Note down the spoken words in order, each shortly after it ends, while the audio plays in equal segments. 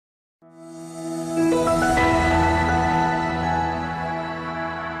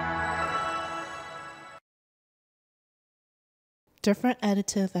Different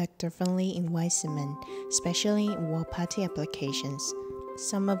additives act differently in white cement, especially in wall putty applications.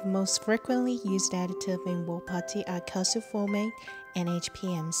 Some of the most frequently used additives in wall putty are calcium formate and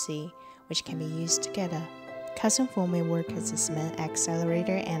HPMC, which can be used together. Calcium formate works as a cement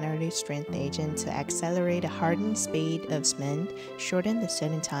accelerator and early strength agent to accelerate the hardening speed of cement, shorten the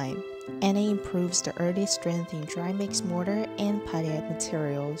setting time, and it improves the early strength in dry mix mortar and putty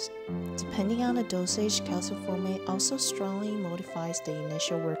materials. Depending on the dosage, calcium formate also strongly modifies the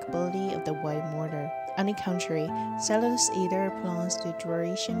initial workability of the white mortar. On the contrary, cellulose either prolongs the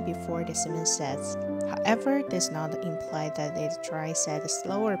duration before the cement sets. However, this does not imply that it dries at a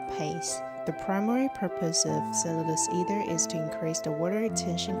slower pace. The primary purpose of cellulose ether is to increase the water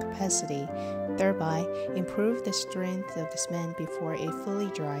retention capacity, thereby improve the strength of the cement before it fully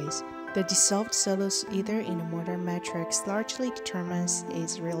dries. The dissolved cellulose ether in the mortar matrix largely determines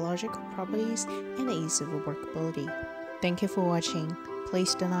its rheological properties and the ease of workability. Thank you for watching.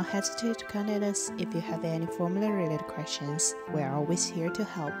 Please do not hesitate to contact us if you have any formula-related questions. We are always here to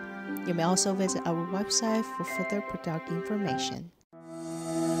help. You may also visit our website for further product information.